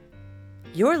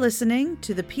You're listening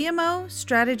to the PMO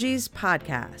Strategies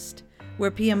Podcast,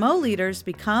 where PMO leaders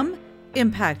become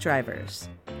impact drivers.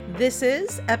 This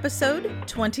is episode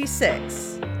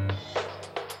 26.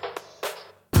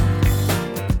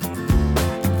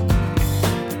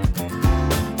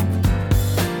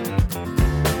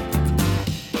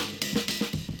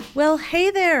 Well, hey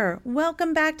there.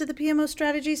 Welcome back to the PMO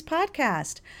Strategies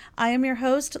Podcast. I am your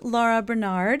host, Laura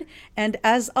Bernard, and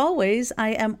as always, I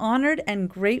am honored and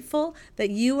grateful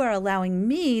that you are allowing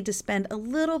me to spend a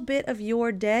little bit of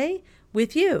your day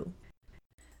with you.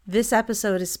 This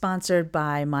episode is sponsored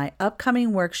by my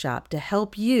upcoming workshop to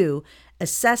help you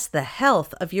assess the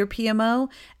health of your PMO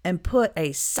and put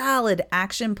a solid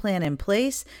action plan in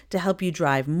place to help you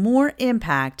drive more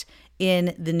impact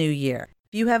in the new year.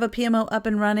 If you have a PMO up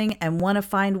and running and want to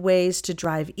find ways to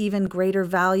drive even greater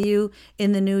value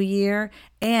in the new year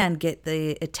and get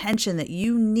the attention that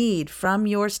you need from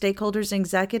your stakeholders and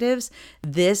executives,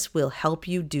 this will help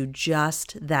you do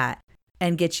just that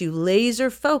and get you laser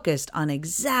focused on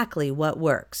exactly what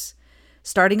works.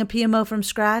 Starting a PMO from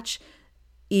scratch,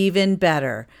 even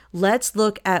better. Let's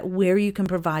look at where you can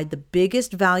provide the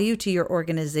biggest value to your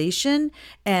organization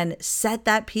and set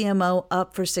that PMO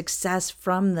up for success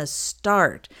from the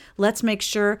start. Let's make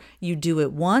sure you do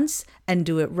it once and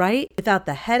do it right without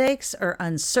the headaches or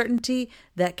uncertainty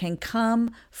that can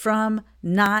come from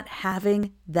not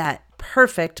having that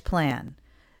perfect plan.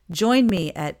 Join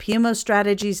me at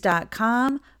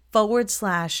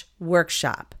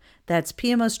pmostrategies.com/workshop. That's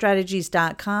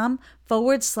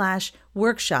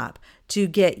pmostrategies.com/workshop to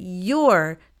get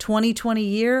your 2020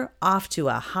 year off to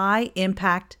a high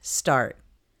impact start.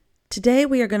 Today,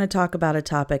 we are going to talk about a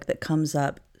topic that comes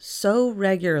up so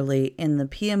regularly in the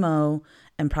PMO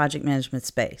and project management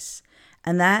space,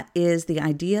 and that is the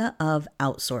idea of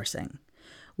outsourcing.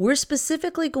 We're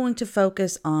specifically going to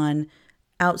focus on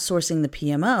outsourcing the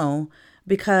PMO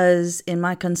because in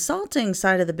my consulting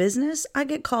side of the business, I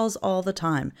get calls all the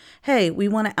time. Hey, we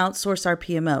want to outsource our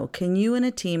PMO. Can you and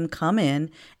a team come in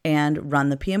and run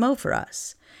the PMO for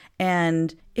us?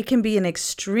 And it can be an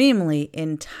extremely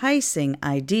enticing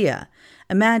idea.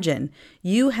 Imagine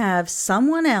you have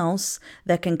someone else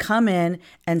that can come in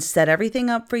and set everything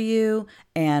up for you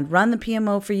and run the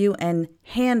PMO for you and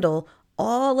handle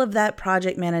all of that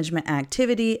project management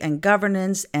activity and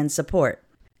governance and support.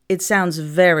 It sounds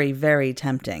very, very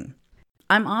tempting.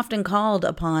 I'm often called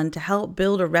upon to help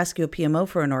build or rescue a PMO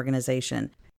for an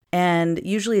organization. And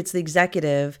usually it's the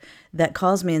executive that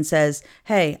calls me and says,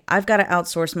 hey, I've got to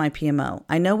outsource my PMO.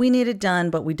 I know we need it done,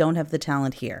 but we don't have the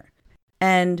talent here.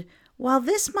 And while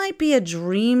this might be a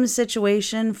dream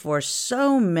situation for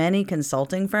so many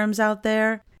consulting firms out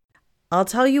there, I'll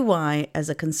tell you why, as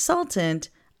a consultant,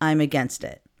 I'm against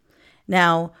it.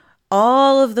 Now,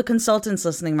 all of the consultants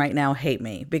listening right now hate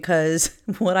me because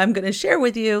what I'm going to share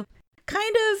with you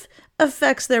kind of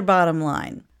affects their bottom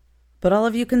line. But all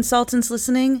of you consultants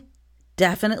listening,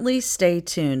 definitely stay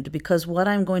tuned because what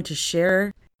I'm going to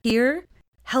share here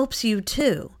helps you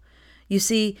too. You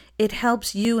see, it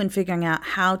helps you in figuring out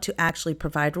how to actually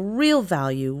provide real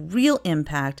value, real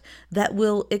impact that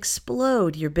will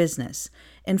explode your business.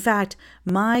 In fact,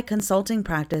 my consulting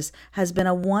practice has been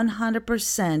a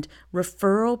 100%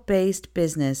 referral-based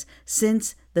business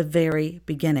since the very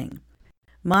beginning.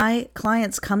 My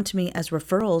clients come to me as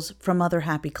referrals from other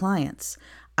happy clients.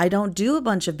 I don't do a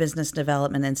bunch of business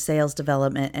development and sales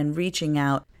development and reaching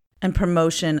out and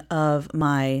promotion of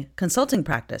my consulting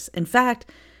practice. In fact,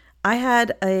 I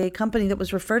had a company that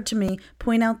was referred to me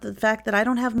point out the fact that I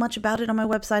don't have much about it on my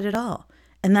website at all.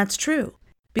 And that's true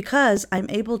because I'm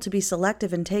able to be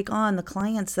selective and take on the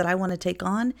clients that I want to take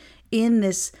on in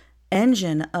this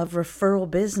engine of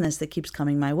referral business that keeps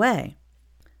coming my way.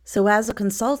 So as a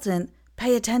consultant,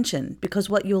 pay attention because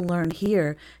what you'll learn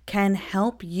here can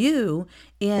help you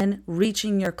in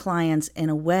reaching your clients in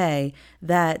a way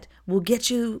that will get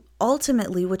you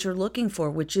ultimately what you're looking for,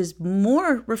 which is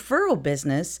more referral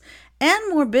business and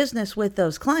more business with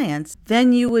those clients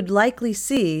than you would likely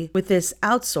see with this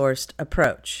outsourced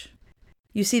approach.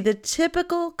 You see, the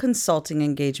typical consulting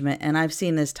engagement, and I've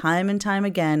seen this time and time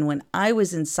again when I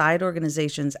was inside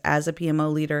organizations as a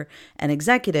PMO leader and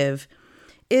executive,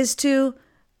 is to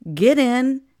get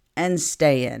in and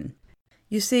stay in.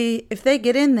 You see, if they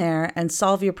get in there and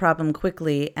solve your problem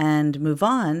quickly and move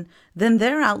on, then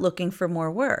they're out looking for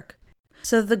more work.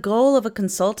 So the goal of a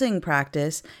consulting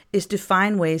practice is to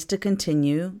find ways to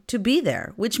continue to be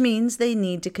there, which means they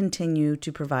need to continue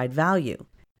to provide value.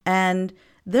 And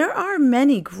there are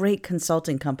many great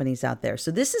consulting companies out there. So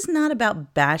this is not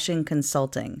about bashing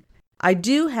consulting. I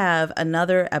do have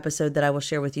another episode that I will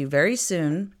share with you very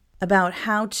soon about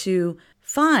how to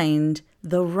find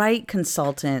the right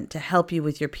consultant to help you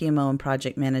with your PMO and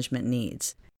project management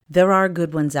needs. There are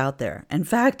good ones out there. In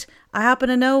fact, I happen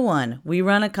to know one. We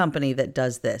run a company that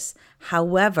does this.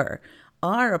 However,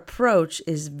 our approach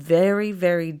is very,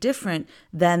 very different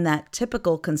than that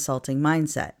typical consulting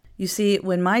mindset. You see,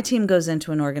 when my team goes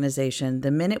into an organization, the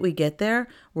minute we get there,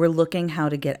 we're looking how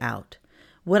to get out.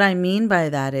 What I mean by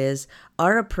that is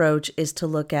our approach is to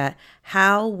look at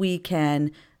how we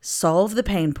can solve the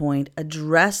pain point,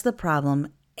 address the problem,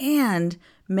 and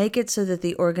make it so that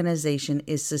the organization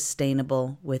is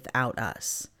sustainable without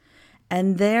us.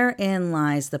 And therein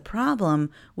lies the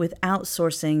problem with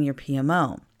outsourcing your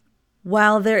PMO.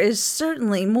 While there is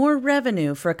certainly more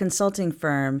revenue for a consulting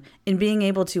firm in being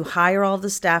able to hire all the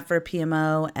staff for a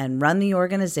PMO and run the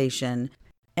organization,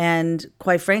 and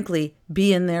quite frankly,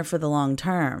 be in there for the long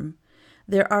term,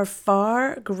 there are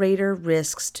far greater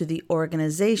risks to the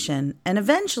organization and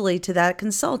eventually to that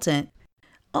consultant,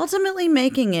 ultimately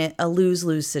making it a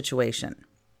lose-lose situation.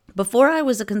 Before I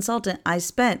was a consultant, I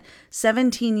spent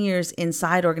 17 years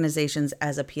inside organizations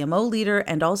as a PMO leader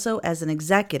and also as an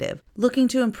executive, looking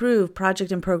to improve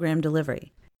project and program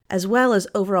delivery, as well as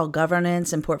overall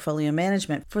governance and portfolio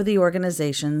management for the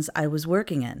organizations I was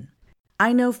working in.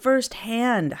 I know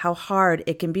firsthand how hard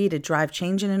it can be to drive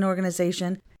change in an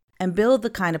organization and build the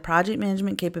kind of project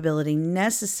management capability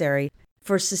necessary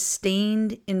for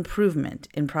sustained improvement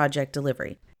in project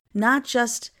delivery. Not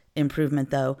just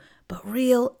improvement, though, but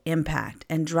real impact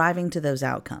and driving to those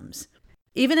outcomes.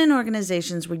 Even in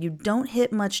organizations where you don't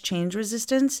hit much change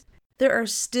resistance, there are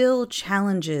still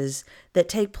challenges that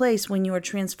take place when you are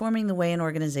transforming the way an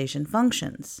organization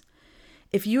functions.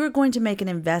 If you are going to make an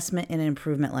investment in an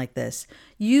improvement like this,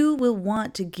 you will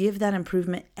want to give that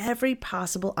improvement every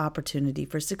possible opportunity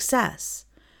for success.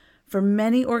 For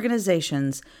many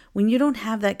organizations, when you don't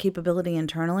have that capability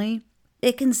internally,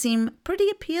 it can seem pretty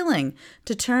appealing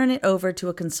to turn it over to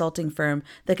a consulting firm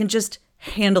that can just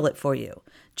handle it for you.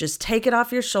 Just take it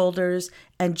off your shoulders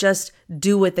and just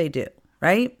do what they do,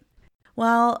 right?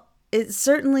 Well, it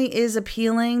certainly is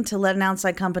appealing to let an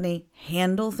outside company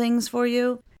handle things for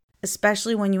you,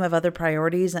 especially when you have other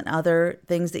priorities and other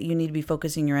things that you need to be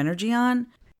focusing your energy on.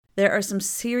 There are some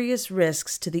serious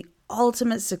risks to the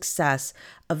ultimate success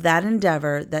of that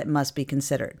endeavor that must be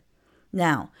considered.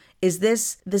 Now, is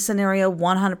this the scenario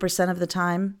 100% of the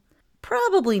time?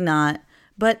 Probably not,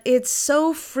 but it's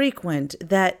so frequent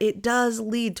that it does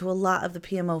lead to a lot of the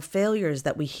PMO failures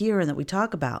that we hear and that we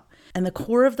talk about. And the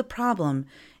core of the problem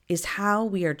is how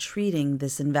we are treating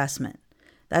this investment.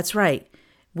 That's right.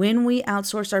 When we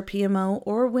outsource our PMO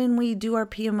or when we do our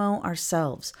PMO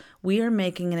ourselves, we are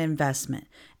making an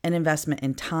investment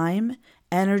in time,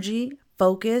 energy,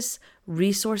 focus,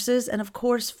 resources, and of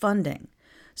course, funding.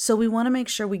 So we want to make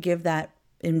sure we give that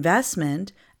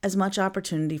investment as much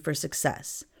opportunity for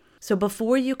success. So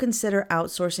before you consider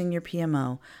outsourcing your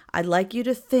PMO, I'd like you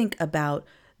to think about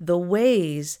the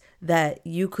ways that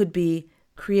you could be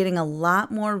creating a lot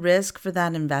more risk for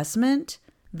that investment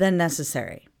than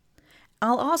necessary.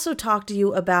 I'll also talk to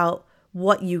you about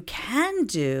what you can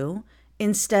do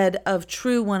instead of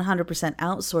true 100%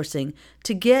 outsourcing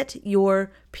to get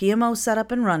your PMO set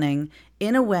up and running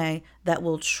in a way that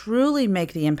will truly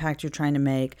make the impact you're trying to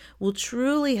make, will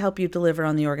truly help you deliver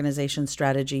on the organization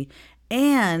strategy,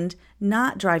 and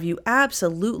not drive you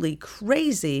absolutely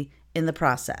crazy in the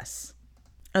process.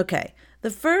 Okay,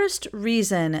 the first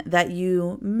reason that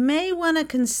you may want to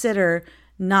consider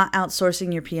not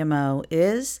outsourcing your PMO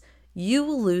is you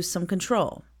will lose some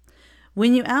control.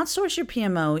 When you outsource your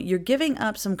PMO, you're giving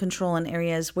up some control in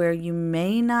areas where you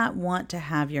may not want to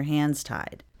have your hands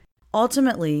tied.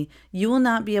 Ultimately, you will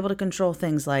not be able to control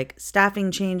things like staffing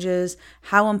changes,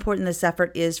 how important this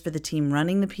effort is for the team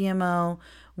running the PMO.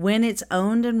 When it's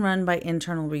owned and run by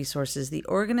internal resources, the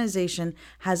organization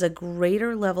has a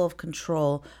greater level of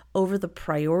control over the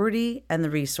priority and the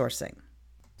resourcing.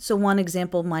 So one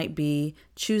example might be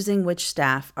choosing which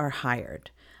staff are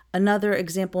hired. Another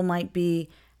example might be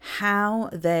how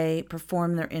they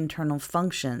perform their internal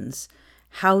functions,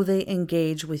 how they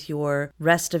engage with your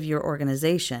rest of your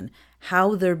organization,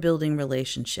 how they're building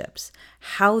relationships,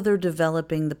 how they're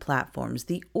developing the platforms,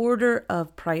 the order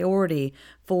of priority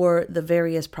for the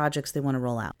various projects they want to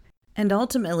roll out, and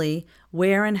ultimately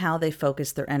where and how they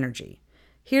focus their energy.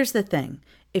 Here's the thing.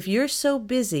 If you're so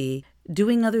busy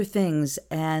doing other things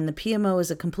and the PMO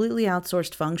is a completely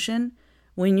outsourced function,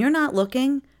 when you're not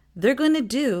looking, they're going to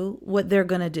do what they're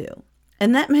going to do.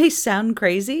 And that may sound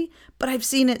crazy, but I've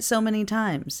seen it so many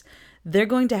times. They're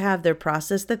going to have their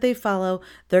process that they follow.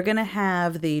 They're going to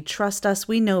have the trust us,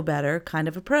 we know better kind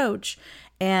of approach.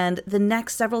 And the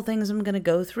next several things I'm going to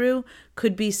go through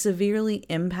could be severely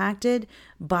impacted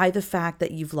by the fact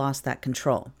that you've lost that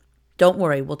control. Don't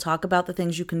worry, we'll talk about the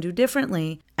things you can do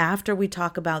differently after we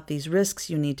talk about these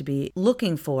risks you need to be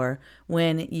looking for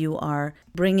when you are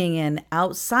bringing in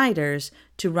outsiders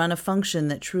to run a function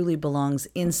that truly belongs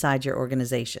inside your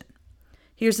organization.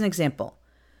 Here's an example.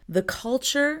 The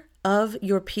culture of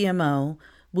your PMO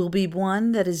will be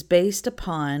one that is based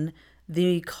upon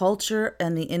the culture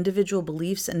and the individual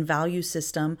beliefs and value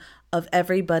system of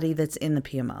everybody that's in the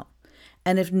PMO.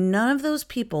 And if none of those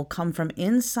people come from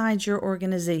inside your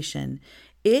organization,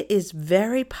 it is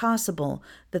very possible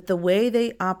that the way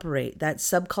they operate, that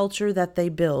subculture that they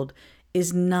build,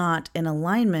 is not in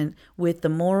alignment with the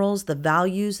morals, the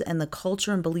values, and the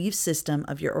culture and belief system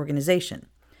of your organization.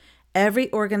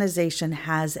 Every organization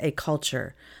has a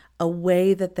culture, a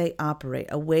way that they operate,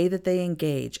 a way that they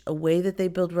engage, a way that they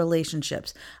build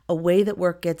relationships, a way that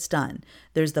work gets done.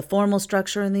 There's the formal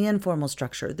structure and the informal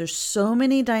structure. There's so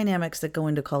many dynamics that go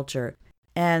into culture.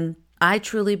 And I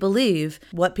truly believe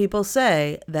what people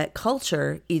say, that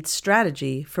culture eats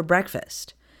strategy for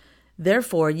breakfast.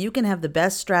 Therefore, you can have the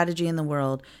best strategy in the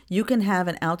world. You can have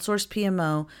an outsourced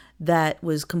PMO that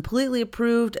was completely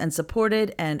approved and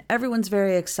supported, and everyone's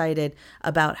very excited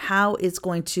about how it's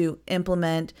going to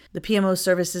implement the PMO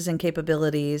services and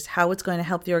capabilities, how it's going to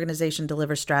help the organization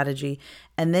deliver strategy.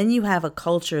 And then you have a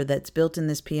culture that's built in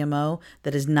this PMO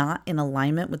that is not in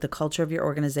alignment with the culture of your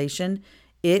organization.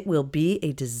 It will be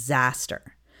a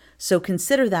disaster. So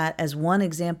consider that as one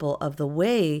example of the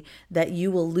way that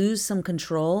you will lose some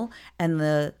control and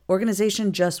the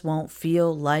organization just won't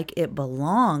feel like it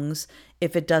belongs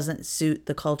if it doesn't suit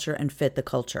the culture and fit the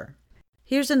culture.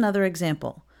 Here's another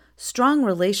example. Strong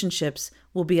relationships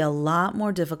will be a lot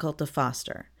more difficult to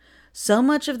foster. So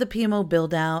much of the PMO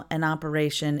build out and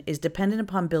operation is dependent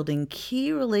upon building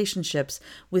key relationships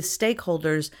with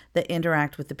stakeholders that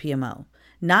interact with the PMO,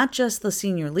 not just the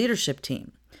senior leadership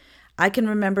team. I can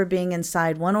remember being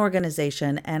inside one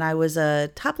organization, and I was a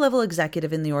top-level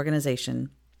executive in the organization,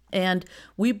 and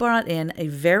we brought in a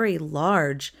very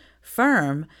large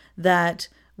firm that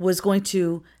was going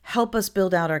to help us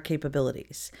build out our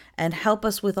capabilities and help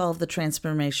us with all of the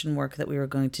transformation work that we were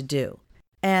going to do.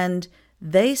 And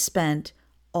they spent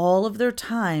all of their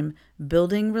time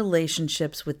building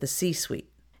relationships with the C-suite.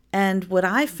 And what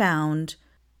I found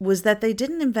was that they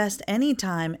didn't invest any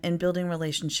time in building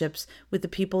relationships with the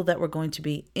people that were going to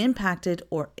be impacted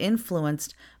or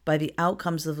influenced by the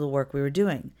outcomes of the work we were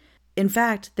doing. In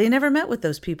fact, they never met with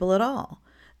those people at all.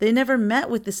 They never met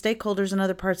with the stakeholders in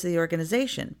other parts of the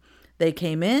organization. They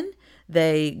came in,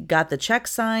 they got the check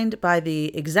signed by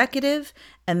the executive,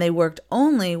 and they worked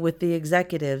only with the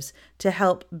executives to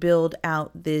help build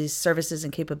out these services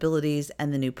and capabilities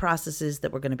and the new processes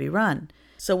that were going to be run.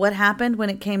 So what happened when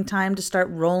it came time to start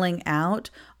rolling out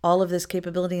all of this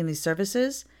capability and these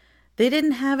services? They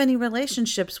didn't have any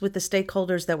relationships with the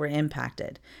stakeholders that were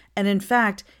impacted. And in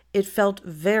fact, it felt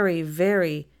very,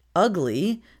 very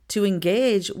ugly to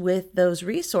engage with those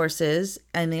resources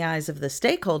in the eyes of the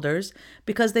stakeholders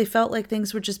because they felt like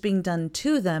things were just being done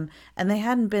to them and they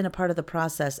hadn't been a part of the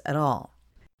process at all.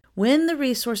 When the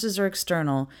resources are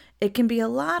external, it can be a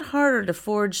lot harder to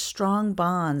forge strong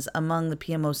bonds among the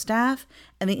PMO staff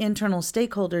and the internal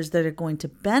stakeholders that are going to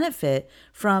benefit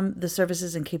from the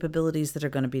services and capabilities that are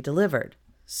going to be delivered.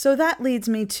 So that leads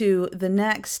me to the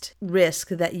next risk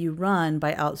that you run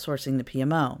by outsourcing the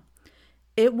PMO.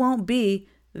 It won't be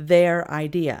their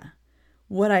idea.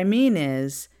 What I mean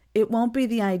is, it won't be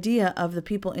the idea of the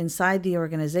people inside the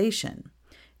organization.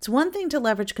 It's one thing to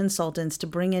leverage consultants to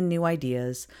bring in new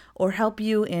ideas or help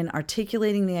you in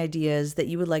articulating the ideas that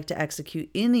you would like to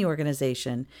execute in the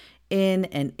organization in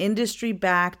an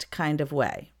industry-backed kind of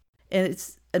way. And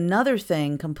it's another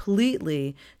thing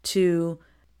completely to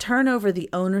turn over the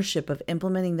ownership of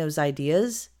implementing those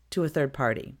ideas to a third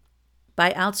party.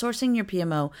 By outsourcing your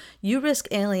PMO, you risk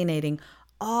alienating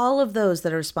all of those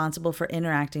that are responsible for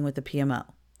interacting with the PMO.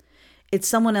 It's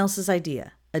someone else's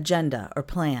idea, agenda, or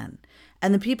plan.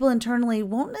 And the people internally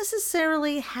won't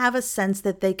necessarily have a sense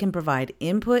that they can provide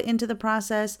input into the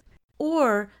process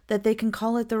or that they can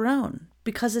call it their own,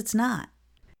 because it's not.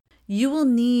 You will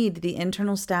need the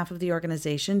internal staff of the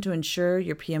organization to ensure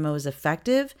your PMO is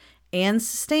effective and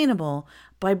sustainable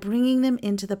by bringing them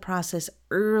into the process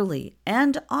early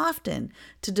and often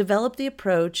to develop the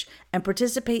approach and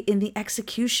participate in the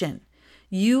execution.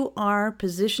 You are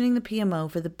positioning the PMO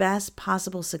for the best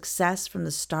possible success from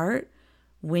the start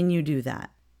when you do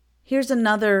that. Here's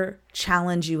another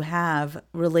challenge you have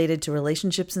related to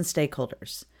relationships and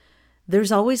stakeholders.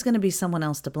 There's always going to be someone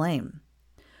else to blame.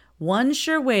 One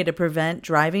sure way to prevent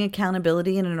driving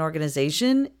accountability in an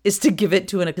organization is to give it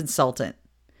to a consultant.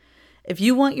 If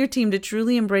you want your team to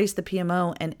truly embrace the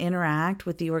PMO and interact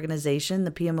with the organization, the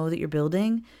PMO that you're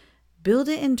building, build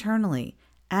it internally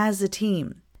as a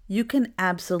team. You can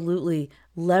absolutely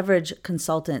leverage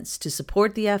consultants to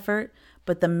support the effort,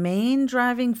 but the main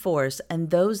driving force and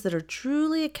those that are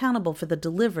truly accountable for the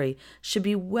delivery should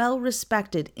be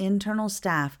well-respected internal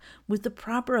staff with the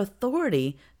proper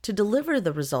authority to deliver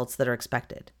the results that are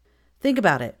expected. Think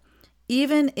about it.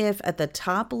 Even if at the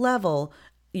top level,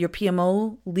 your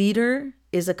PMO leader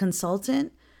is a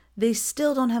consultant, they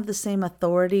still don't have the same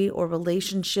authority or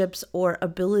relationships or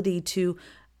ability to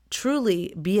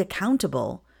truly be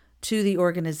accountable to the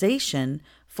organization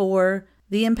for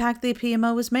the impact the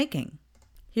PMO is making.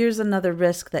 Here's another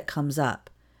risk that comes up.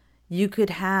 You could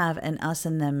have an us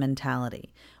and them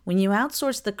mentality. When you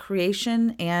outsource the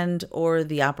creation and or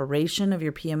the operation of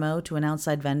your PMO to an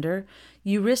outside vendor,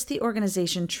 you risk the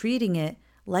organization treating it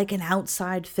like an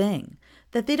outside thing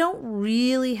that they don't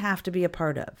really have to be a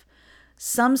part of.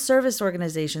 Some service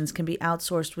organizations can be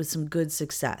outsourced with some good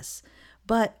success,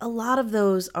 but a lot of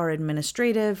those are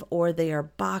administrative or they are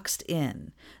boxed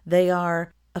in. They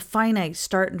are a finite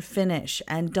start and finish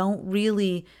and don't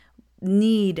really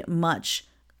need much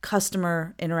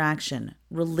customer interaction,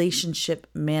 relationship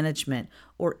management,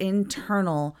 or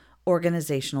internal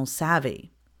organizational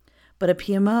savvy. But a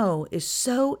PMO is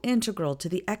so integral to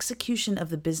the execution of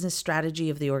the business strategy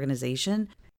of the organization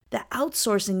that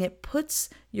outsourcing it puts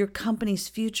your company's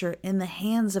future in the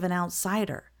hands of an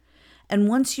outsider. And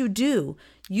once you do,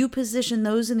 you position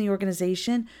those in the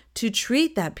organization to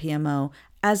treat that PMO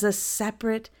as a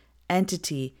separate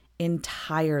entity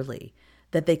entirely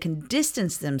that they can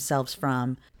distance themselves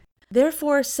from,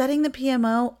 therefore setting the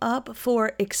PMO up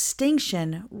for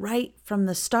extinction right from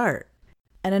the start.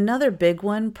 And another big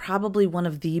one, probably one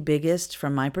of the biggest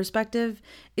from my perspective,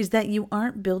 is that you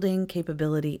aren't building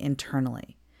capability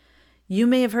internally. You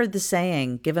may have heard the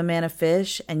saying, give a man a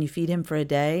fish and you feed him for a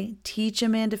day, teach a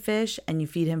man to fish and you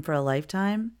feed him for a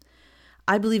lifetime.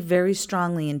 I believe very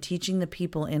strongly in teaching the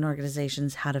people in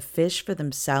organizations how to fish for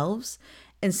themselves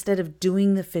instead of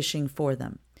doing the fishing for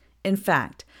them. In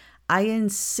fact, I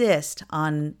insist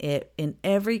on it in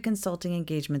every consulting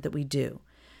engagement that we do.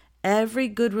 Every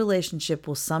good relationship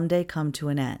will someday come to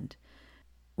an end.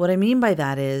 What I mean by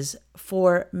that is,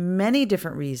 for many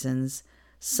different reasons,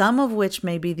 some of which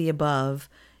may be the above,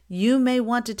 you may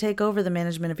want to take over the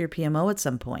management of your PMO at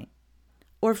some point.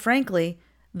 Or frankly,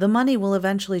 the money will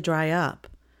eventually dry up.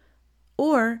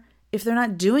 Or if they're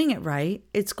not doing it right,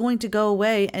 it's going to go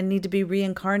away and need to be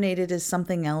reincarnated as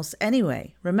something else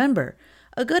anyway. Remember,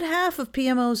 a good half of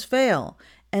PMOs fail,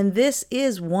 and this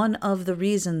is one of the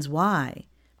reasons why.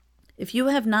 If you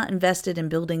have not invested in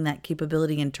building that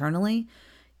capability internally,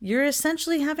 you're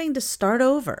essentially having to start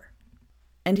over.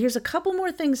 And here's a couple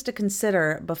more things to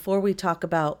consider before we talk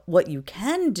about what you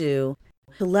can do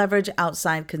to leverage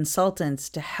outside consultants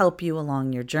to help you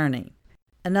along your journey.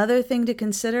 Another thing to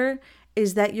consider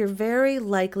is that you're very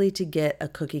likely to get a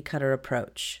cookie cutter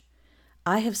approach.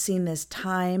 I have seen this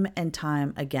time and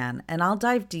time again, and I'll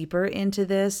dive deeper into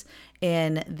this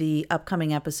in the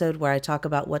upcoming episode where I talk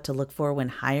about what to look for when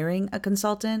hiring a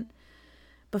consultant.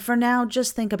 But for now,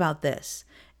 just think about this.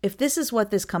 If this is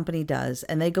what this company does,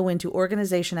 and they go into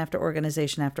organization after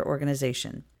organization after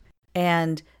organization,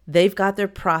 and they've got their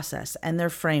process and their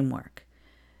framework,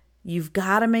 you've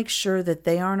got to make sure that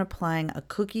they aren't applying a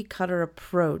cookie cutter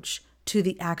approach to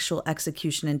the actual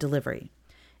execution and delivery.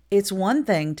 It's one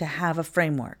thing to have a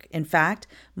framework. In fact,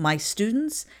 my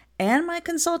students and my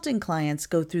consulting clients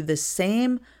go through the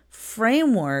same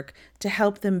framework to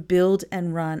help them build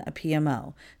and run a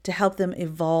PMO, to help them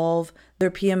evolve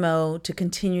their PMO to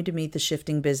continue to meet the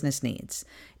shifting business needs.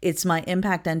 It's my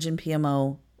Impact Engine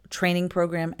PMO training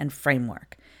program and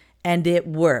framework, and it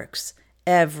works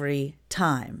every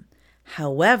time.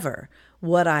 However,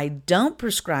 what I don't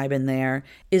prescribe in there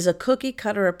is a cookie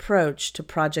cutter approach to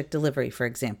project delivery, for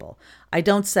example. I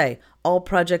don't say all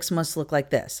projects must look like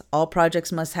this. All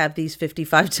projects must have these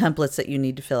 55 templates that you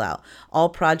need to fill out. All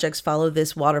projects follow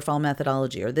this waterfall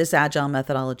methodology or this agile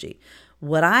methodology.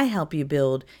 What I help you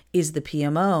build is the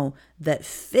PMO that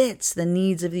fits the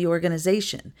needs of the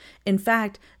organization. In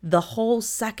fact, the whole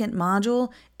second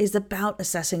module is about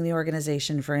assessing the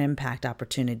organization for impact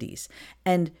opportunities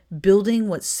and building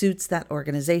what suits that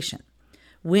organization.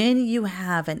 When you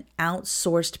have an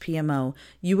outsourced PMO,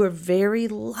 you are very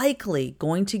likely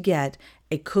going to get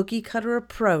a cookie cutter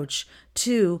approach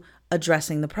to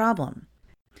addressing the problem.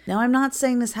 Now, I'm not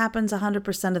saying this happens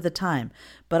 100% of the time,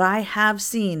 but I have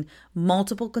seen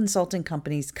multiple consulting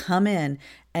companies come in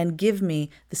and give me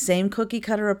the same cookie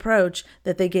cutter approach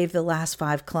that they gave the last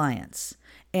 5 clients.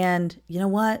 And you know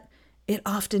what? It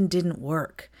often didn't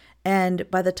work. And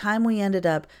by the time we ended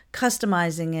up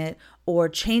customizing it or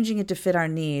changing it to fit our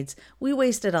needs, we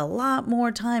wasted a lot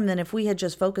more time than if we had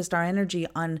just focused our energy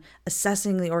on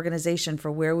assessing the organization for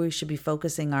where we should be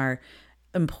focusing our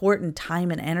important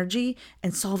time and energy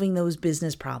and solving those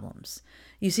business problems.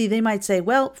 You see, they might say,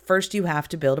 well, first you have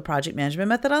to build a project management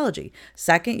methodology.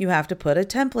 Second, you have to put a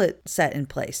template set in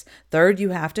place. Third,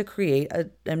 you have to create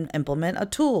and implement a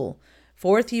tool.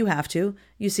 Fourth,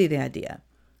 you see the idea.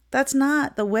 That's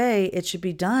not the way it should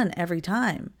be done every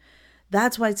time.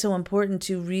 That's why it's so important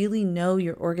to really know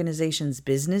your organization's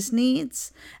business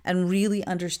needs and really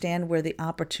understand where the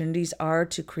opportunities are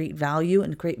to create value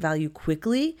and create value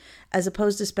quickly, as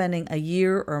opposed to spending a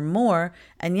year or more.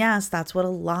 And yes, that's what a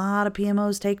lot of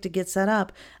PMOs take to get set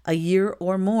up, a year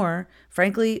or more.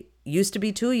 Frankly, used to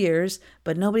be 2 years,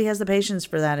 but nobody has the patience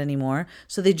for that anymore.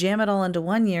 So they jam it all into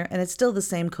 1 year and it's still the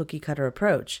same cookie cutter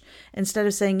approach. Instead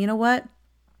of saying, you know what?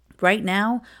 Right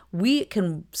now, we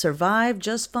can survive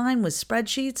just fine with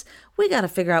spreadsheets. We got to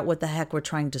figure out what the heck we're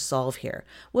trying to solve here,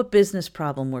 what business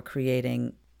problem we're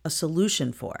creating a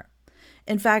solution for.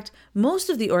 In fact,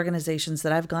 most of the organizations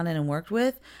that I've gone in and worked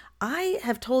with, I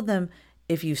have told them,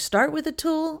 if you start with a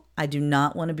tool, I do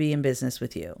not want to be in business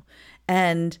with you.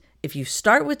 And if you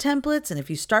start with templates and if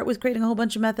you start with creating a whole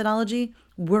bunch of methodology,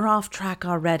 we're off track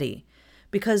already.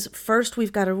 Because first,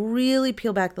 we've got to really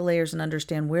peel back the layers and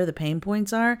understand where the pain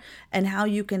points are and how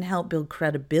you can help build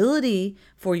credibility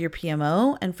for your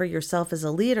PMO and for yourself as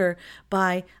a leader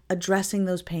by addressing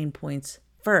those pain points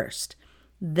first.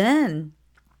 Then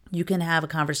you can have a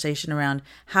conversation around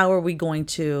how are we going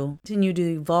to continue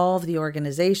to evolve the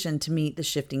organization to meet the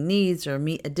shifting needs or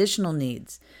meet additional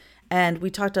needs. And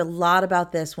we talked a lot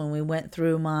about this when we went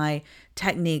through my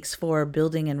techniques for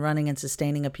building and running and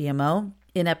sustaining a PMO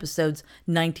in episodes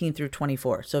 19 through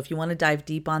 24. So if you want to dive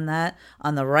deep on that,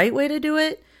 on the right way to do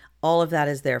it, all of that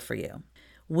is there for you.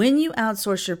 When you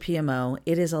outsource your PMO,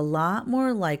 it is a lot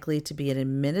more likely to be an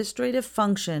administrative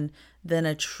function than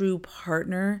a true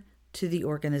partner to the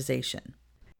organization.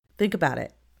 Think about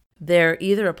it. They're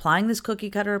either applying this cookie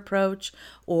cutter approach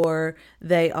or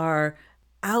they are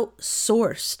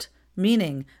outsourced,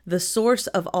 meaning the source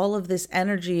of all of this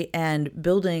energy and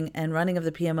building and running of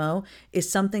the PMO is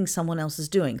something someone else is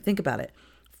doing. Think about it.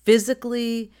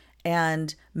 Physically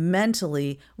and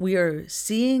mentally, we are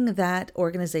seeing that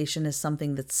organization as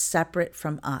something that's separate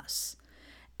from us.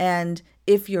 And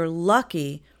if you're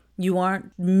lucky, you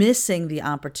aren't missing the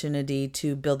opportunity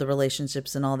to build the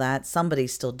relationships and all that.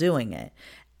 Somebody's still doing it.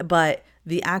 But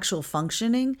the actual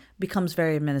functioning becomes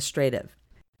very administrative.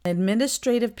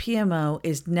 Administrative PMO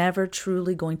is never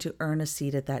truly going to earn a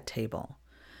seat at that table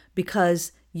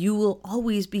because you will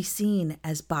always be seen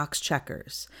as box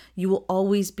checkers. You will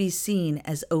always be seen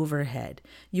as overhead.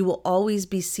 You will always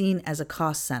be seen as a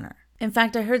cost center. In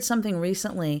fact, I heard something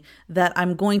recently that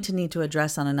I'm going to need to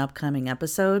address on an upcoming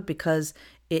episode because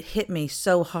it hit me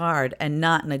so hard and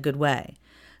not in a good way.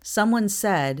 Someone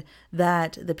said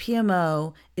that the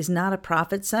PMO is not a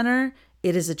profit center,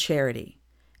 it is a charity.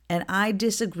 And I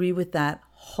disagree with that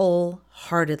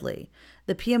wholeheartedly.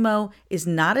 The PMO is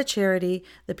not a charity.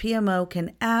 The PMO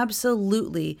can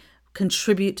absolutely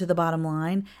contribute to the bottom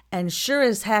line and sure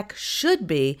as heck should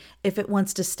be if it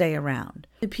wants to stay around.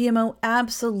 The PMO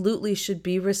absolutely should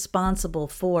be responsible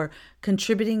for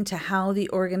contributing to how the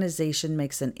organization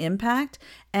makes an impact.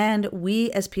 And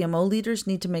we as PMO leaders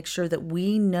need to make sure that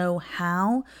we know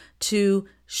how to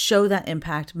show that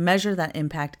impact, measure that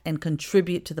impact, and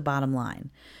contribute to the bottom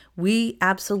line. We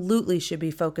absolutely should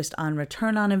be focused on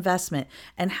return on investment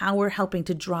and how we're helping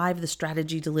to drive the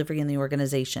strategy delivery in the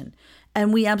organization.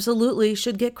 And we absolutely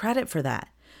should get credit for that.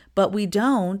 But we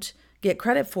don't get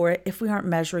credit for it if we aren't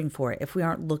measuring for it, if we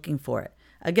aren't looking for it.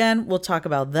 Again, we'll talk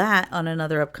about that on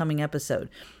another upcoming episode.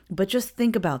 But just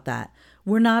think about that.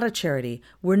 We're not a charity.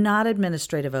 We're not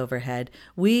administrative overhead.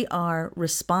 We are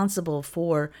responsible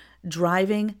for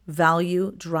driving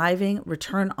value, driving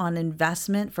return on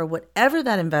investment for whatever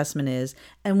that investment is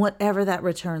and whatever that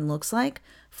return looks like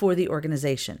for the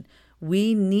organization.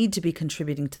 We need to be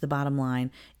contributing to the bottom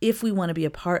line if we want to be a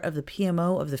part of the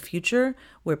PMO of the future.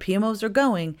 Where PMOs are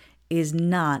going is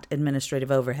not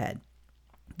administrative overhead.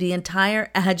 The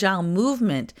entire Agile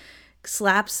movement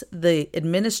slaps the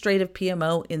administrative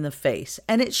PMO in the face,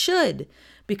 and it should,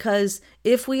 Because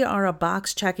if we are a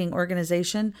box checking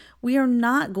organization, we are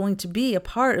not going to be a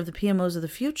part of the PMOs of the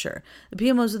future. The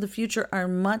PMOs of the future are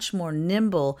much more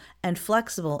nimble and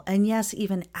flexible, and yes,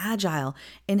 even agile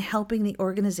in helping the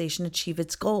organization achieve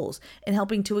its goals, in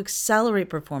helping to accelerate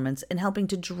performance, in helping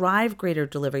to drive greater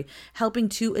delivery, helping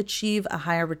to achieve a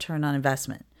higher return on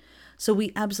investment. So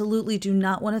we absolutely do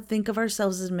not want to think of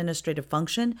ourselves as administrative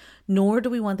function, nor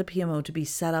do we want the PMO to be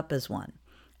set up as one.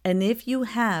 And if you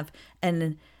have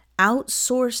an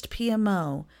outsourced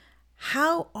PMO,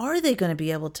 how are they going to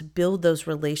be able to build those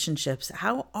relationships?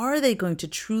 How are they going to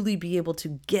truly be able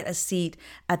to get a seat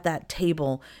at that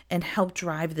table and help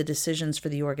drive the decisions for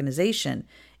the organization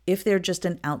if they're just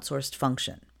an outsourced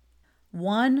function?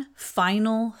 One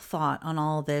final thought on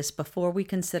all this before we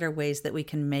consider ways that we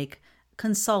can make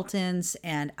consultants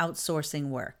and outsourcing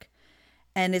work.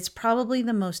 And it's probably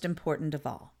the most important of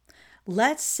all.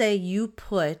 Let's say you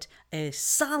put a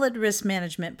solid risk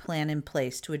management plan in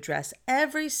place to address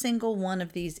every single one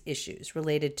of these issues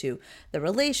related to the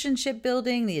relationship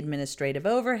building, the administrative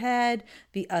overhead,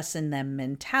 the us and them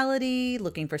mentality,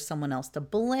 looking for someone else to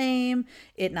blame,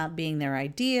 it not being their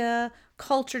idea,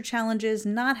 culture challenges,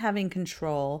 not having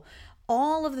control,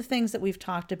 all of the things that we've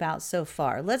talked about so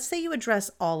far. Let's say you address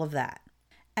all of that,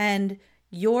 and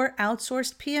your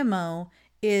outsourced PMO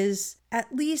is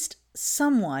at least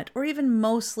somewhat or even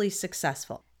mostly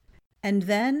successful. And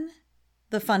then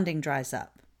the funding dries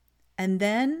up. And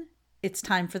then it's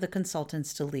time for the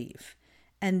consultants to leave.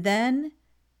 And then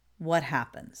what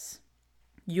happens?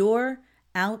 Your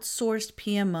outsourced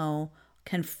PMO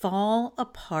can fall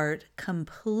apart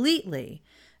completely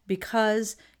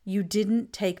because you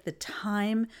didn't take the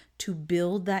time to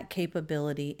build that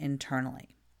capability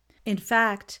internally. In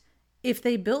fact, if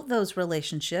they built those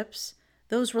relationships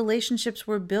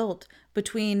were built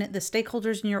between the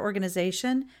stakeholders in your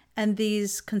organization and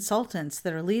these consultants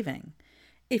that are leaving.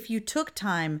 If you took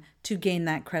time to gain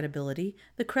that credibility,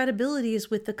 the credibility is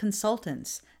with the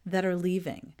consultants that are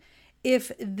leaving.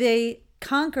 If they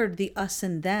conquered the us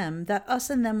and them, that us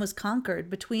and them was conquered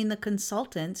between the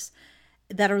consultants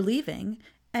that are leaving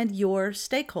and your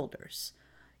stakeholders.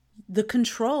 The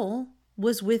control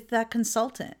was with that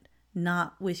consultant,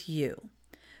 not with you.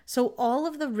 So all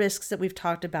of the risks that we've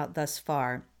talked about thus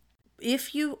far,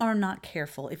 if you are not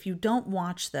careful, if you don't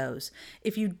watch those,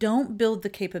 if you don't build the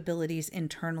capabilities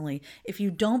internally, if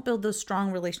you don't build those strong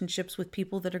relationships with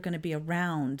people that are going to be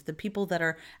around, the people that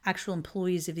are actual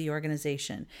employees of the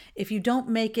organization, if you don't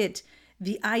make it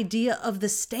the idea of the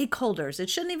stakeholders, it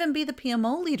shouldn't even be the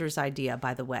PMO leader's idea,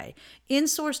 by the way,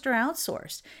 insourced or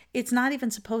outsourced. It's not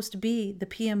even supposed to be the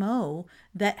PMO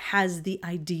that has the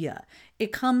idea.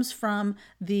 It comes from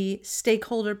the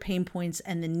stakeholder pain points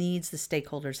and the needs the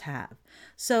stakeholders have.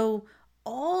 So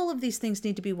all of these things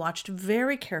need to be watched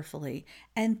very carefully,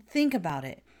 and think about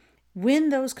it. When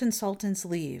those consultants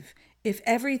leave, if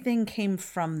everything came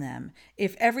from them,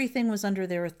 if everything was under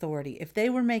their authority, if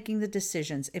they were making the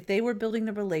decisions, if they were building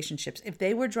the relationships, if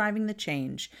they were driving the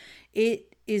change,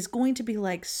 it is going to be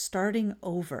like starting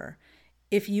over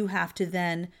if you have to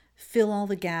then fill all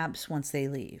the gaps once they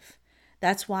leave.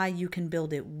 That's why you can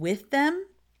build it with them,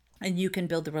 and you can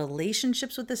build the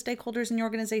relationships with the stakeholders in your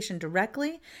organization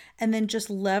directly, and then just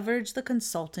leverage the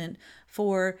consultant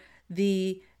for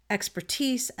the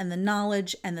expertise and the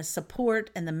knowledge and the support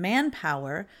and the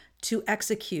manpower to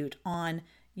execute on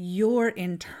your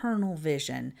internal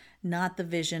vision, not the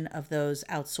vision of those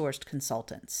outsourced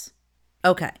consultants.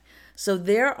 Okay, so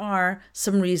there are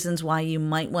some reasons why you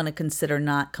might want to consider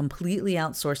not completely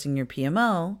outsourcing your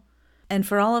PMO. And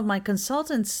for all of my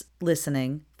consultants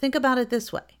listening, think about it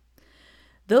this way.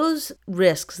 Those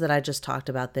risks that I just talked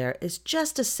about there is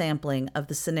just a sampling of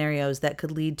the scenarios that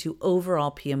could lead to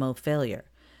overall PMO failure,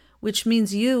 which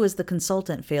means you as the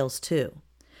consultant fails too.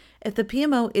 If the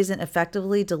PMO isn't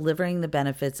effectively delivering the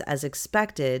benefits as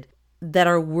expected that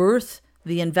are worth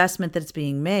the investment that's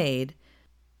being made,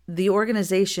 the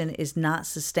organization is not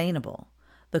sustainable.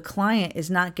 The client is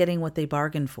not getting what they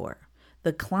bargained for.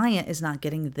 The client is not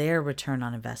getting their return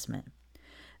on investment.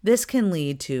 This can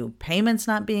lead to payments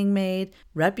not being made,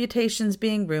 reputations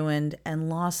being ruined, and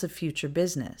loss of future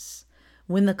business.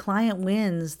 When the client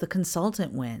wins, the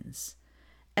consultant wins.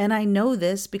 And I know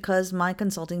this because my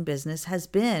consulting business has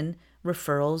been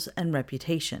referrals and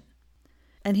reputation.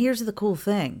 And here's the cool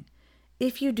thing.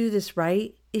 If you do this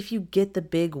right, if you get the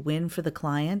big win for the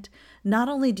client, not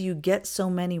only do you get so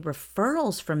many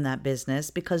referrals from that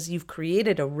business because you've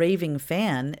created a raving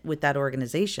fan with that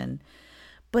organization,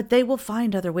 but they will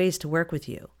find other ways to work with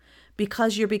you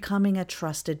because you're becoming a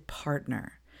trusted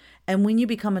partner. And when you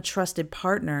become a trusted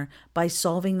partner by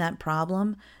solving that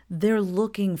problem, they're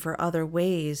looking for other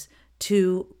ways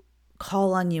to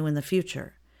call on you in the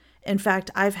future. In fact,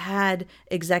 I've had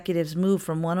executives move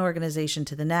from one organization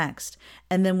to the next.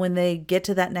 And then when they get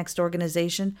to that next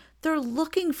organization, they're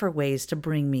looking for ways to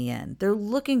bring me in. They're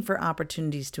looking for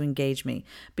opportunities to engage me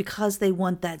because they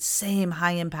want that same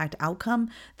high impact outcome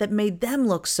that made them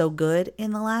look so good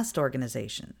in the last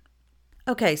organization.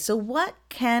 Okay, so what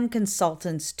can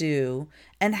consultants do,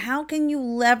 and how can you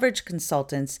leverage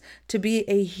consultants to be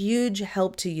a huge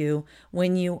help to you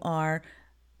when you are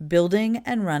building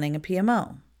and running a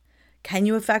PMO? Can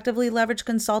you effectively leverage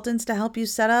consultants to help you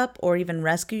set up or even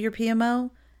rescue your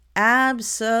PMO?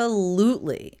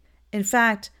 Absolutely. In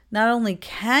fact, not only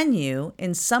can you,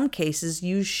 in some cases,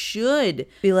 you should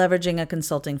be leveraging a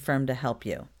consulting firm to help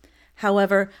you.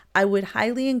 However, I would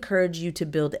highly encourage you to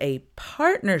build a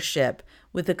partnership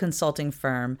with a consulting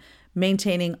firm,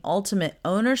 maintaining ultimate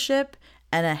ownership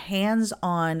and a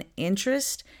hands-on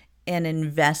interest and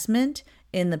investment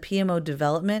in the PMO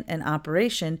development and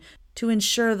operation to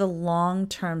ensure the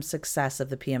long-term success of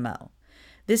the PMO.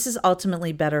 This is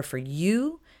ultimately better for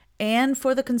you and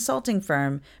for the consulting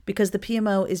firm because the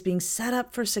PMO is being set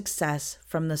up for success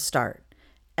from the start.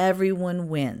 Everyone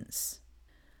wins.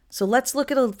 So let's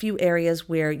look at a few areas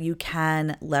where you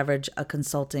can leverage a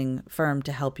consulting firm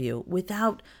to help you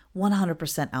without 100%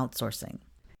 outsourcing.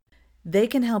 They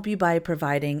can help you by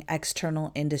providing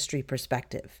external industry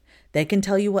perspective. They can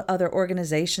tell you what other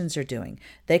organizations are doing.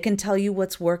 They can tell you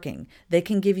what's working. They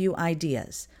can give you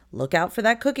ideas. Look out for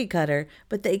that cookie cutter,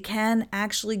 but they can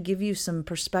actually give you some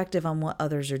perspective on what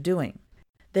others are doing.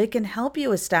 They can help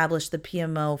you establish the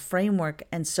PMO framework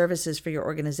and services for your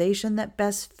organization that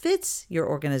best fits your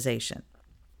organization.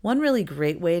 One really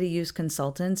great way to use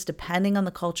consultants, depending on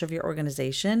the culture of your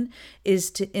organization,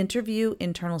 is to interview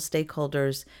internal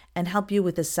stakeholders and help you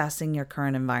with assessing your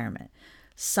current environment.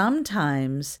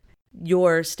 Sometimes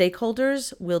your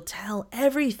stakeholders will tell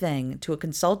everything to a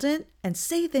consultant and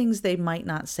say things they might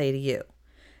not say to you.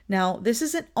 Now, this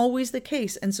isn't always the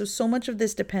case, and so much of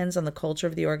this depends on the culture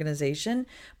of the organization,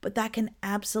 but that can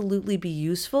absolutely be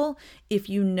useful if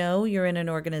you know you're in an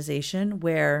organization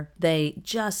where they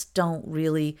just don't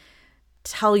really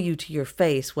tell you to your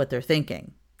face what they're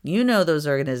thinking. You know those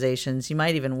organizations, you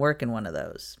might even work in one of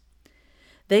those.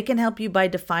 They can help you by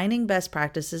defining best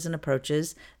practices and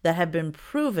approaches that have been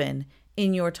proven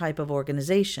in your type of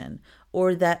organization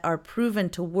or that are proven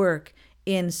to work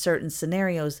in certain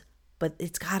scenarios, but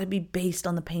it's got to be based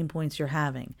on the pain points you're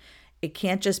having. It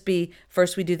can't just be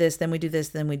first we do this, then we do this,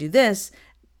 then we do this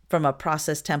from a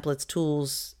process, templates,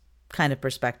 tools kind of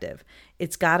perspective.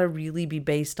 It's got to really be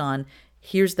based on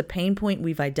here's the pain point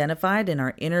we've identified in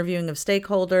our interviewing of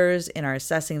stakeholders, in our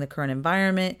assessing the current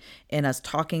environment, in us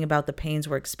talking about the pains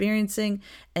we're experiencing,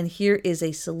 and here is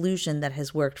a solution that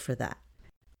has worked for that.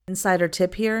 Insider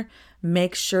tip here,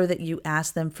 make sure that you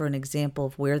ask them for an example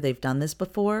of where they've done this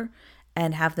before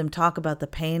and have them talk about the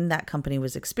pain that company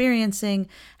was experiencing,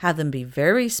 have them be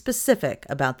very specific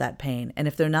about that pain. And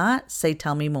if they're not, say,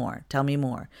 tell me more, tell me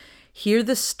more. Hear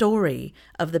the story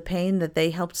of the pain that they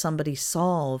helped somebody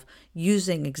solve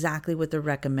using exactly what they're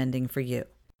recommending for you.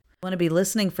 You want to be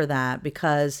listening for that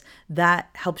because that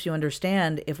helps you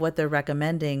understand if what they're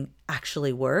recommending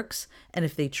actually works and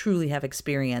if they truly have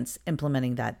experience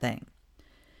implementing that thing.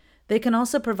 They can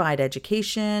also provide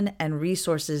education and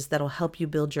resources that'll help you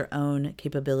build your own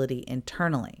capability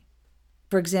internally.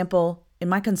 For example, in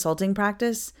my consulting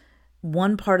practice,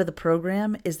 one part of the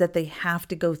program is that they have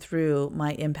to go through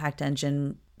my Impact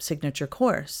Engine signature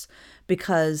course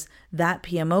because that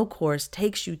PMO course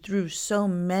takes you through so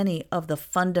many of the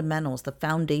fundamentals, the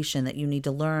foundation that you need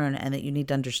to learn and that you need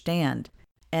to understand.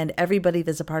 And everybody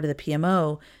that's a part of the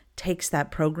PMO takes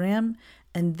that program,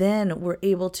 and then we're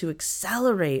able to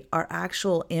accelerate our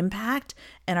actual impact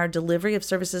and our delivery of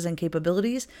services and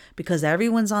capabilities because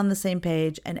everyone's on the same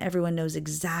page and everyone knows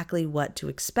exactly what to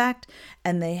expect.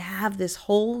 And they have this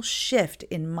whole shift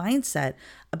in mindset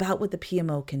about what the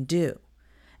PMO can do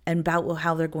and about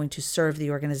how they're going to serve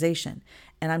the organization.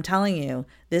 And I'm telling you,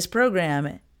 this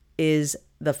program is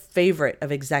the favorite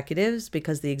of executives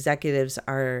because the executives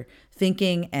are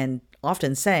thinking and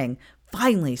often saying,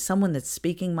 finally, someone that's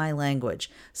speaking my language,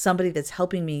 somebody that's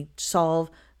helping me solve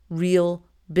real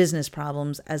business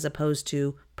problems as opposed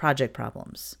to project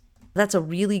problems. That's a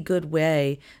really good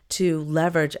way to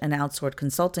leverage an outsourced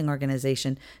consulting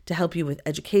organization to help you with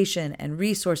education and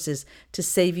resources to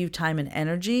save you time and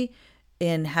energy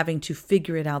in having to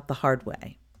figure it out the hard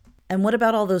way. And what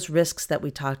about all those risks that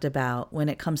we talked about when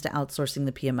it comes to outsourcing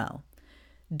the PMO?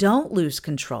 Don't lose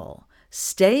control.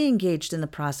 Stay engaged in the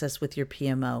process with your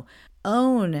PMO.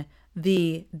 Own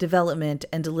the development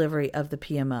and delivery of the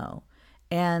PMO.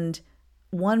 And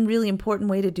one really important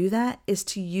way to do that is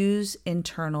to use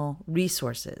internal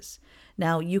resources.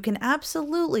 Now, you can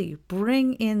absolutely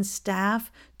bring in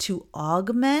staff to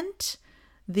augment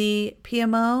the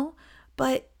PMO,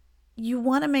 but you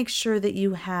want to make sure that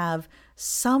you have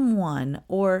someone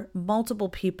or multiple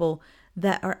people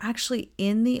that are actually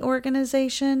in the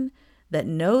organization, that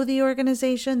know the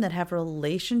organization, that have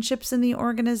relationships in the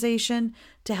organization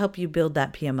to help you build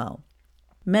that PMO.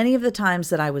 Many of the times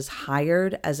that I was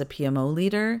hired as a PMO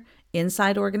leader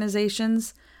inside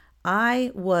organizations,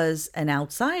 I was an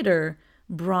outsider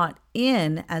brought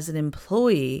in as an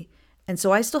employee. And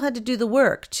so I still had to do the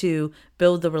work to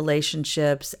build the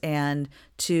relationships and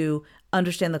to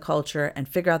understand the culture and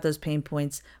figure out those pain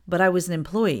points. But I was an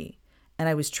employee and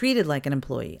I was treated like an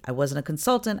employee. I wasn't a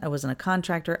consultant. I wasn't a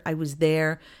contractor. I was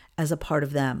there as a part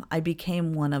of them. I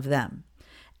became one of them.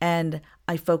 And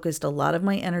I focused a lot of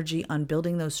my energy on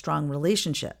building those strong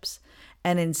relationships.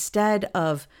 And instead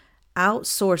of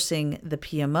outsourcing the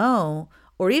PMO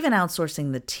or even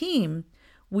outsourcing the team,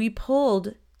 we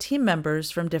pulled team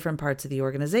members from different parts of the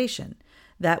organization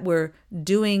that were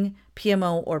doing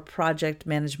PMO or project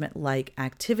management like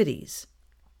activities.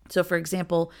 So for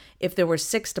example, if there were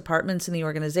 6 departments in the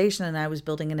organization and I was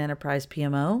building an enterprise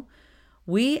PMO,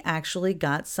 we actually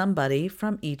got somebody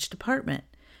from each department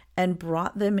and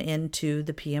brought them into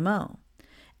the PMO.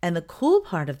 And the cool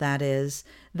part of that is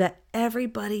that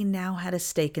everybody now had a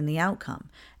stake in the outcome.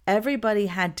 Everybody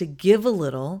had to give a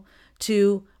little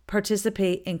to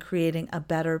participate in creating a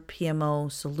better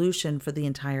PMO solution for the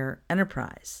entire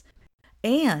enterprise.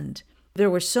 And there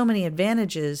were so many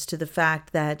advantages to the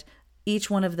fact that each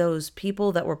one of those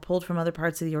people that were pulled from other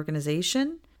parts of the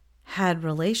organization had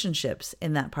relationships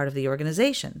in that part of the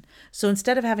organization. So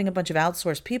instead of having a bunch of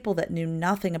outsourced people that knew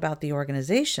nothing about the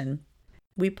organization,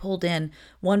 we pulled in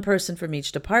one person from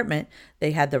each department.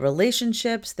 They had the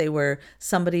relationships. They were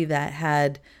somebody that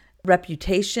had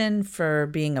reputation for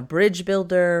being a bridge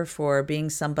builder, for being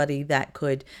somebody that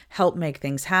could help make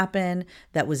things happen,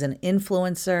 that was an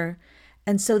influencer.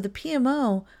 And so the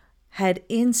PMO had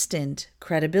instant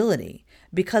credibility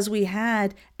because we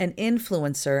had an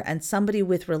influencer and somebody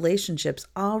with relationships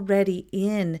already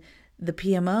in the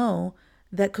PMO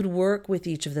that could work with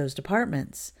each of those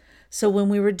departments. So when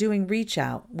we were doing reach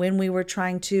out, when we were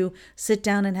trying to sit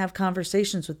down and have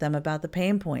conversations with them about the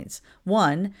pain points,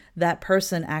 one, that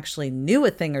person actually knew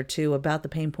a thing or two about the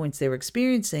pain points they were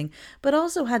experiencing, but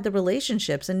also had the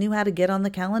relationships and knew how to get on the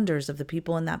calendars of the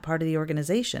people in that part of the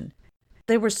organization.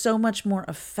 They were so much more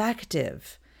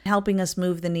effective helping us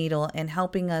move the needle and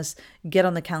helping us get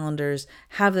on the calendars,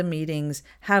 have the meetings,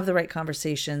 have the right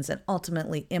conversations, and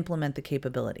ultimately implement the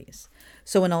capabilities.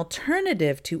 So an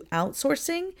alternative to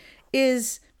outsourcing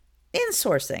is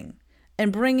insourcing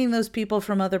and bringing those people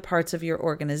from other parts of your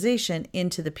organization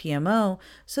into the PMO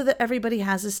so that everybody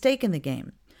has a stake in the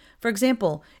game. For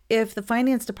example, if the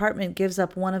finance department gives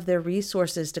up one of their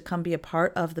resources to come be a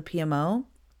part of the PMO,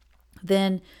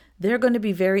 then they're going to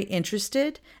be very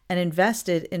interested and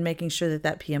invested in making sure that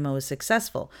that PMO is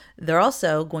successful. They're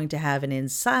also going to have an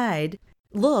inside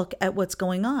look at what's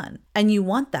going on, and you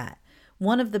want that.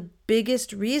 One of the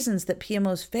biggest reasons that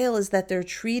PMOs fail is that they're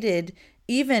treated,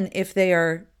 even if they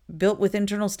are built with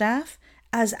internal staff,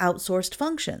 as outsourced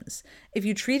functions. If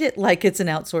you treat it like it's an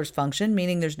outsourced function,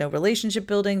 meaning there's no relationship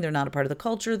building, they're not a part of the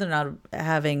culture, they're not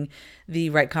having the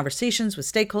right conversations with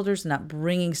stakeholders, not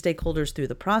bringing stakeholders through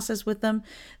the process with them,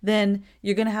 then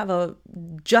you're going to have a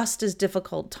just as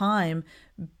difficult time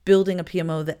building a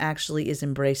PMO that actually is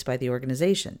embraced by the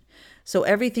organization. So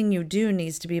everything you do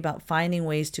needs to be about finding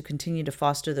ways to continue to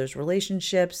foster those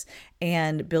relationships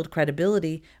and build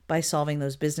credibility by solving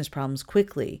those business problems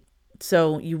quickly.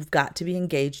 So you've got to be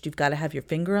engaged. You've got to have your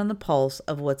finger on the pulse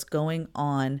of what's going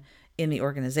on in the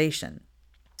organization.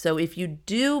 So if you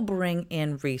do bring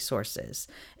in resources,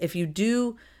 if you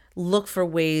do look for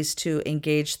ways to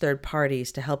engage third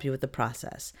parties to help you with the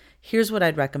process, here's what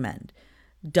I'd recommend.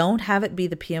 Don't have it be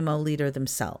the PMO leader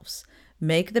themselves.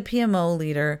 Make the PMO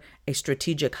leader a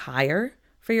strategic hire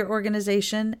for your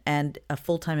organization and a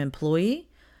full-time employee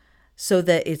so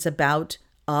that it's about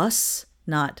us,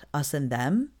 not us and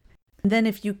them. And then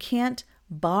if you can't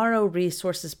borrow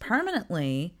resources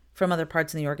permanently from other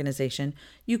parts of the organization,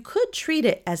 you could treat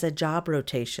it as a job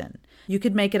rotation. You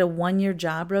could make it a 1-year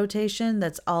job rotation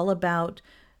that's all about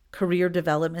career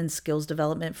development, skills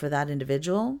development for that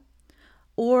individual.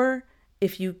 Or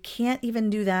if you can't even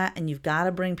do that and you've got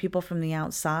to bring people from the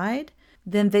outside,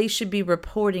 then they should be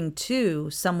reporting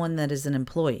to someone that is an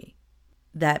employee.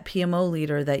 that PMO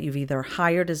leader that you've either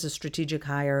hired as a strategic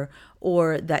hire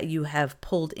or that you have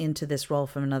pulled into this role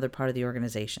from another part of the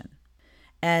organization.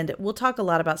 And we'll talk a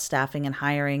lot about staffing and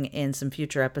hiring in some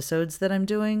future episodes that I'm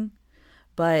doing,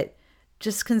 but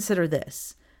just consider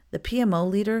this. The PMO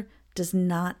leader does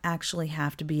not actually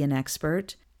have to be an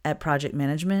expert at project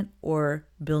management or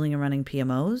building and running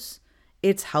PMOs.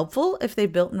 It's helpful if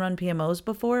they've built and run PMOs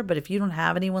before, but if you don't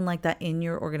have anyone like that in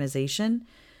your organization,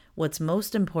 what's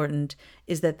most important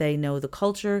is that they know the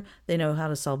culture, they know how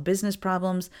to solve business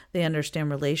problems, they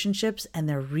understand relationships, and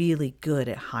they're really good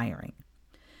at hiring.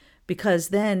 Because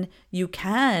then you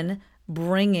can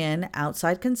bring in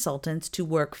outside consultants to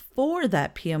work for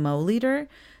that PMO leader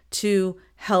to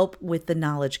help with the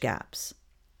knowledge gaps.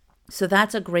 So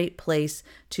that's a great place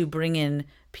to bring in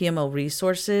PMO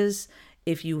resources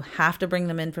if you have to bring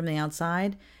them in from the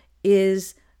outside,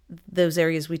 is those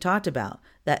areas we talked about,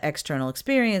 that external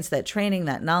experience, that training,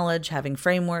 that knowledge, having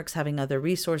frameworks, having other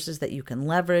resources that you can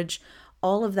leverage.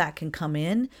 All of that can come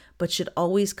in, but should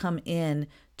always come in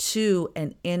to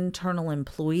an internal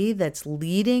employee that's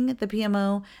leading the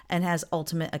PMO and has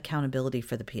ultimate accountability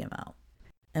for the PMO.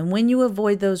 And when you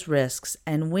avoid those risks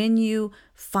and when you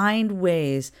find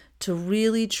ways to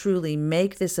really truly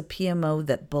make this a PMO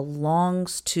that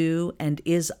belongs to and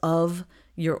is of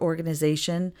your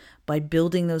organization, by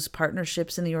building those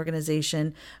partnerships in the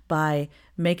organization, by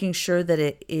making sure that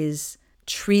it is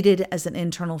treated as an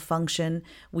internal function,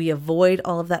 we avoid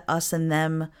all of that us and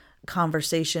them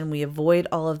conversation. We avoid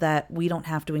all of that. We don't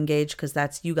have to engage because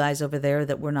that's you guys over there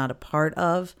that we're not a part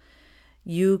of.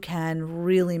 You can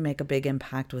really make a big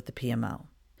impact with the PMO. All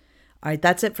right,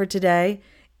 that's it for today.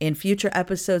 In future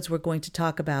episodes, we're going to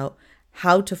talk about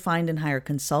how to find and hire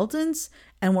consultants,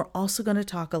 and we're also going to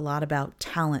talk a lot about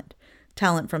talent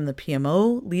from the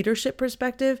PMO leadership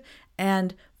perspective,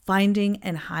 and finding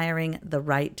and hiring the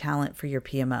right talent for your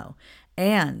PMO.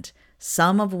 And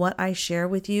some of what I share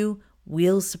with you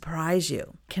will surprise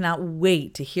you. Cannot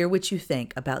wait to hear what you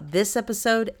think about this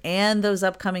episode and those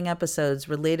upcoming episodes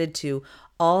related to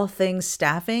all things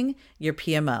staffing your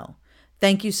PMO.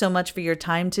 Thank you so much for your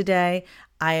time today.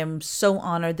 I am so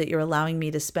honored that you're allowing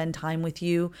me to spend time with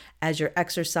you as you're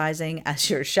exercising, as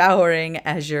you're showering,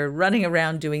 as you're running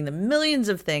around doing the millions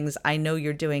of things I know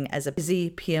you're doing as a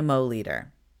busy PMO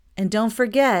leader. And don't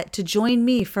forget to join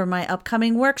me for my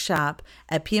upcoming workshop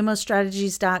at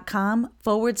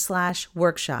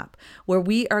pmostrategies.com/workshop, where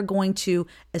we are going to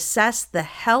assess the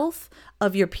health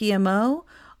of your PMO,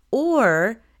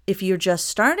 or if you're just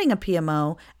starting a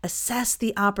PMO, assess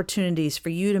the opportunities for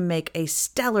you to make a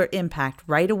stellar impact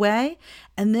right away.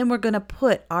 And then we're going to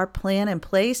put our plan in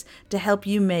place to help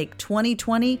you make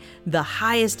 2020 the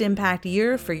highest impact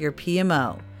year for your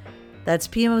PMO. That's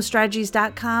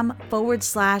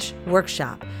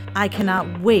pmostrategies.com/workshop. I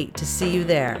cannot wait to see you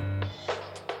there.